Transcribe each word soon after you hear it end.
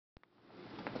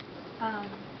Does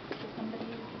somebody,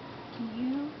 can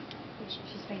you,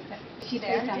 she's FaceTime. She's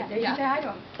there? FaceTime. Yeah. You say hi to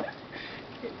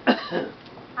him.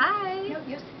 Hi. No,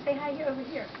 you say hi here over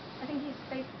here. I think he's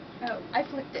face. Oh, I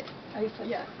flipped it. Oh, you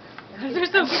flipped Yeah. it. They're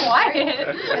so quiet.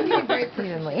 I'm being very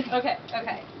Evenly. Okay,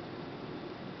 okay.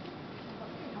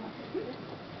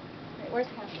 Where's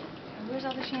Kathy? Where's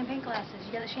all the champagne glasses?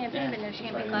 You got the champagne, but no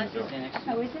champagne glasses.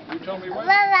 Yeah. Oh, is it? You tell me when.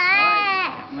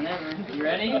 Bye-bye. Whenever. You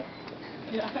ready?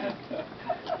 Yeah.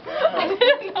 I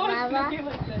didn't know it was going to be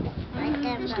like this.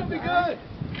 It's going to be good.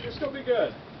 It's going to be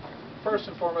good. First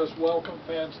and foremost, welcome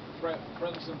fans,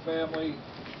 friends and family.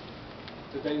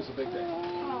 Today is a big day.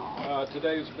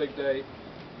 Today is a big day.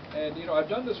 And you know, I've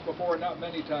done this before, not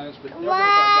many times, but never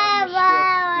have I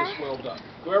gotten a script this well done.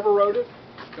 Whoever wrote it,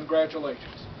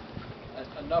 congratulations.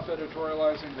 Enough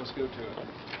editorializing, let's go to it.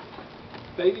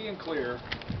 Beattie and Claire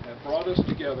have brought us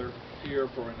together here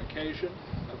for an occasion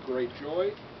of great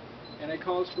joy and a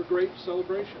cause for great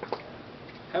celebration.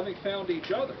 Having found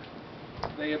each other,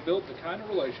 they have built the kind of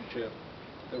relationship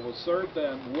that will serve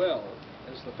them well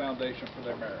as the foundation for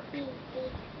their marriage.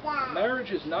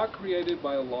 Marriage is not created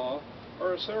by a law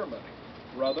or a ceremony.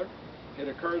 Rather, it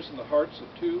occurs in the hearts of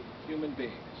two human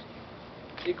beings.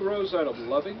 It grows out of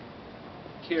loving,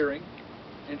 caring,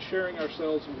 and sharing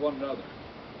ourselves with one another.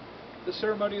 The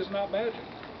ceremony is not magic.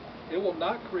 It will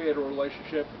not create a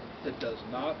relationship that does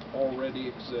not already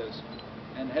exist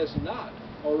and has not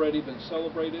already been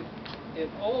celebrated in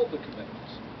all the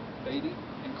commitments Beattie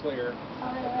and Claire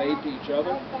have made to each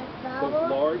other, both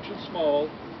large and small,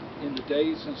 in the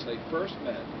days since they first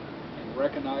met and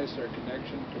recognized their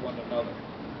connection to one another.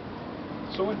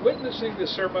 So in witnessing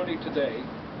this ceremony today,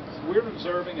 we're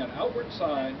observing an outward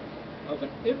sign of an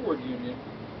inward union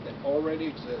that already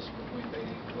exists between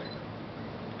Beattie and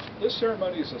Claire. This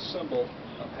ceremony is a symbol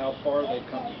of how far they've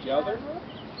come together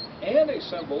and a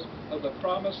symbol of the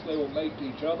promise they will make to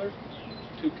each other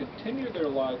to continue their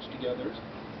lives together,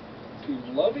 to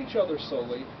love each other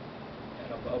solely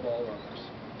and above all others.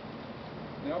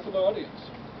 Now for the audience,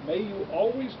 may you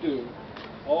always do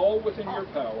all within your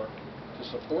power to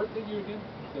support the union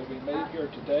that we made here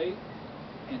today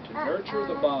and to nurture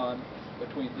the bond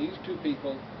between these two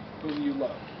people whom you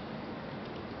love.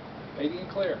 Beattie and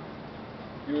Claire,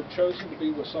 you have chosen to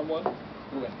be with someone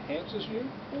who enhances you,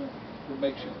 who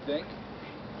makes you think,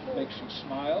 makes you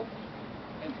smile,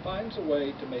 and finds a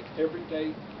way to make every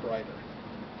day brighter.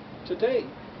 Today,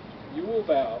 you will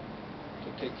vow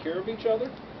to take care of each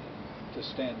other, to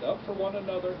stand up for one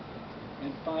another,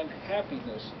 and find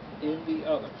happiness in the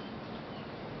other.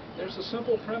 There's a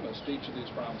simple premise to each of these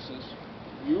promises.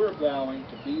 You are vowing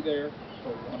to be there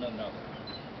for one another.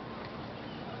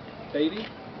 Beattie,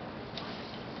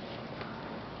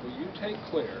 will you take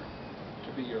Claire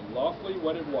to be your lawfully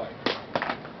wedded wife?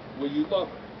 Will you love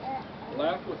her,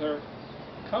 laugh with her,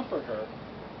 comfort her,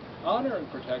 honor and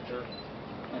protect her,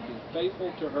 and be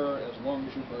faithful to her as long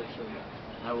as you both shall live?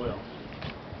 I will.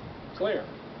 Claire,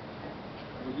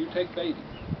 will you take Beattie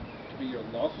to be your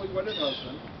lawfully wedded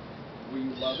husband? Will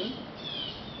you love him,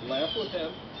 laugh with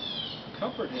him,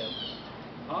 comfort him,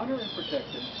 honor and protect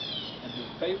him, and be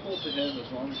faithful to him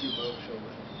as long as you both shall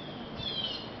live?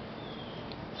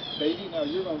 Beattie, now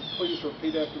you're going to please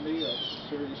repeat after me a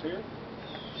series here.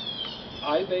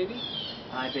 I, Beattie.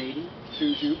 I, Beattie.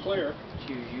 Choose you, Claire.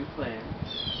 Choose you, Claire.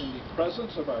 In the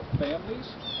presence of our families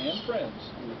and friends.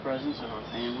 In the presence of our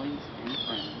families and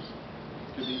friends.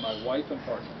 To be my wife and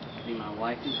partner. To be my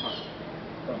wife and partner.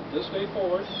 From this day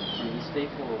forward. From this day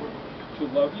forward. To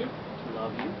love you. To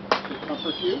love you. To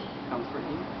comfort you. Comfort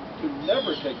you. To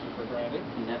never take you for granted.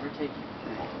 To never take you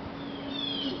for granted.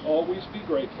 To always be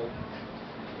grateful.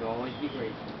 To always be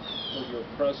grateful. For your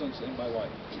presence in my life.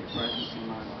 For your presence in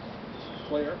my life.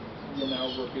 Claire, you'll now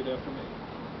repeat after me.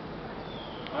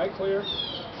 I, Claire,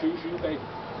 choose you, Beattie.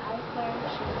 I, Claire,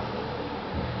 choose you.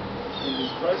 In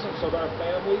the presence of our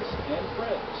families and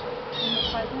friends. In the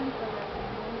presence of our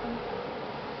families and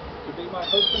friends. To be my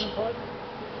husband and partner.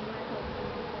 To be my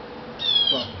husband and partner.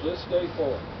 From this day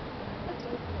forward.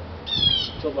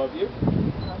 To love you.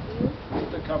 Love you.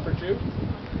 To comfort you.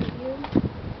 Comfort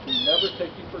you. To never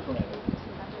take you for granted. To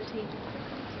never take you for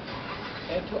granted.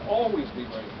 And to always be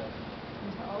grateful.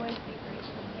 And to always be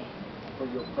grateful. For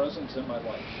your presence in my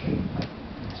life.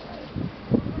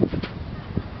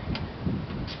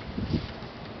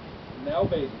 Now,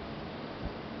 Beattie,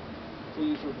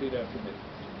 please repeat after me.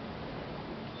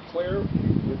 Claire,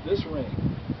 with this ring.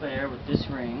 Claire, with this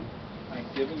ring. I am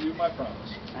giving you my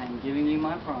promise. I am giving you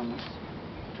my promise.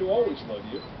 To always love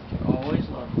you. To always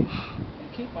love you.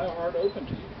 And keep my heart open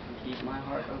to you. And keep my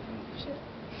heart open to you.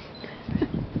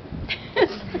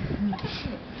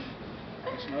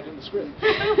 It's not in the script.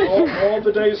 All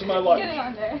the days of my life. Getting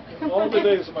on there. All the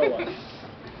days of my life.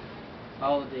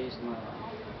 All the days of my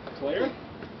life. Claire,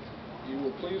 you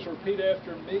will please repeat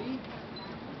after me.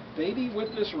 Beattie,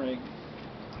 with this ring,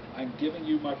 I'm giving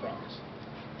you my promise.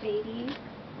 Beattie,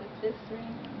 with this ring,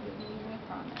 I'm giving you my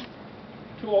promise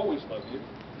To always love you.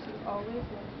 to always love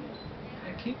you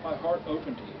And keep my heart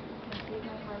open to you. and keep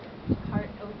my heart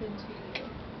open to you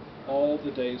All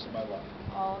the days of my life.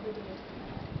 all the days of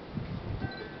my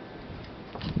life.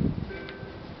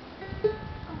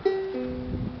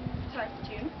 Sorry,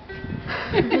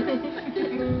 tune.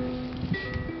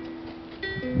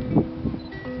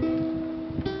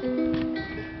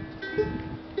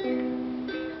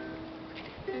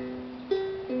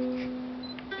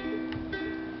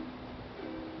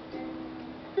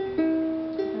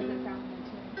 Does it sound in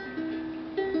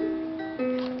tune?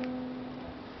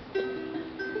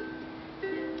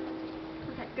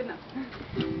 Okay, good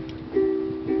enough.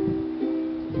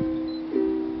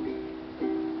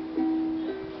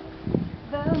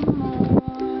 The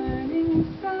morning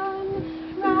sun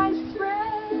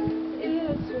spread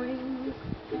its wings.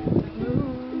 The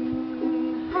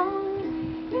moon hung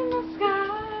in the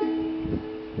sky.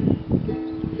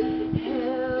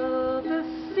 Held the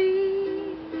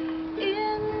sea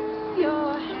in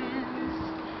your hands,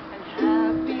 and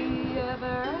happy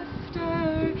ever after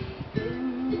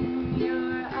in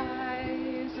your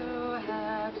eyes. Oh,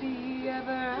 happy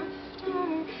ever after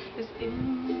is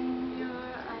in your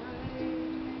eyes.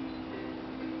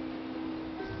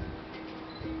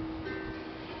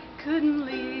 Couldn't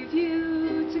leave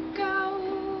you to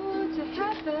go to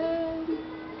heaven.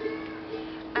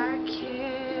 I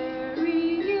carry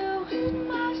you in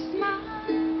my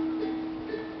smile.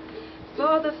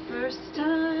 For the first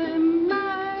time,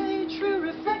 my true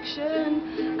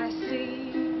reflection I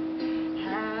see.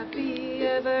 Happy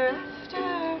ever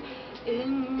after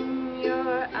in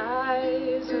your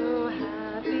eyes. Oh,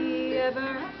 happy ever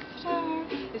after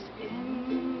is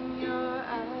in your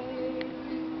eyes.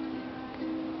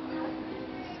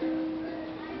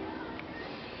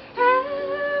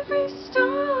 Every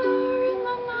star in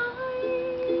the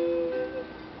night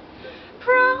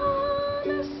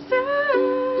promises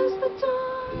the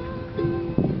dawn.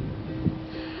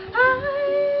 I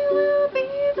will be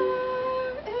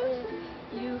there if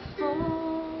you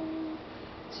fall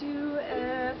to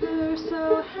ever so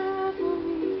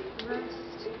heavily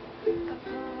rest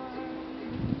upon.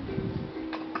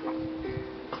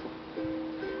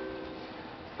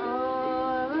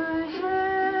 All I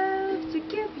have to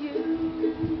give you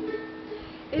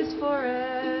is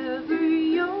forever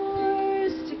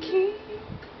yours to keep.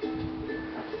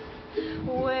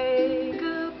 Wake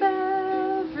up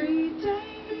every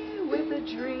day with a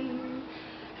dream.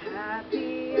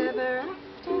 Happy ever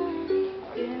after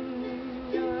in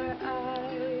your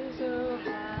eyes. Oh,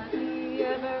 happy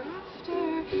ever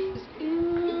after is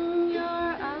in your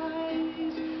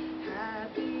eyes.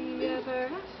 Happy ever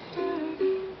after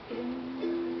in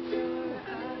your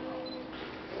eyes.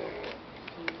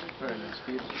 Very nice,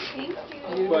 beautiful.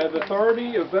 Thank you. By the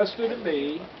authority vested in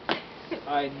me,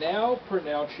 I now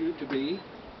pronounce you to be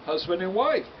husband and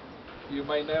wife. You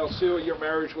may now seal your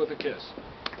marriage with a kiss.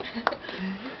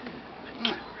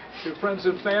 To friends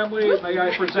and family, may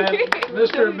I present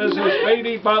Mr. and Mrs.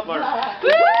 Beattie Butler.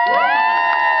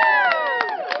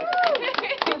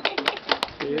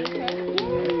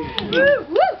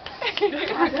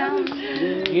 Awesome.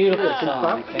 Beautiful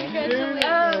song, okay?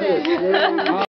 Congratulations.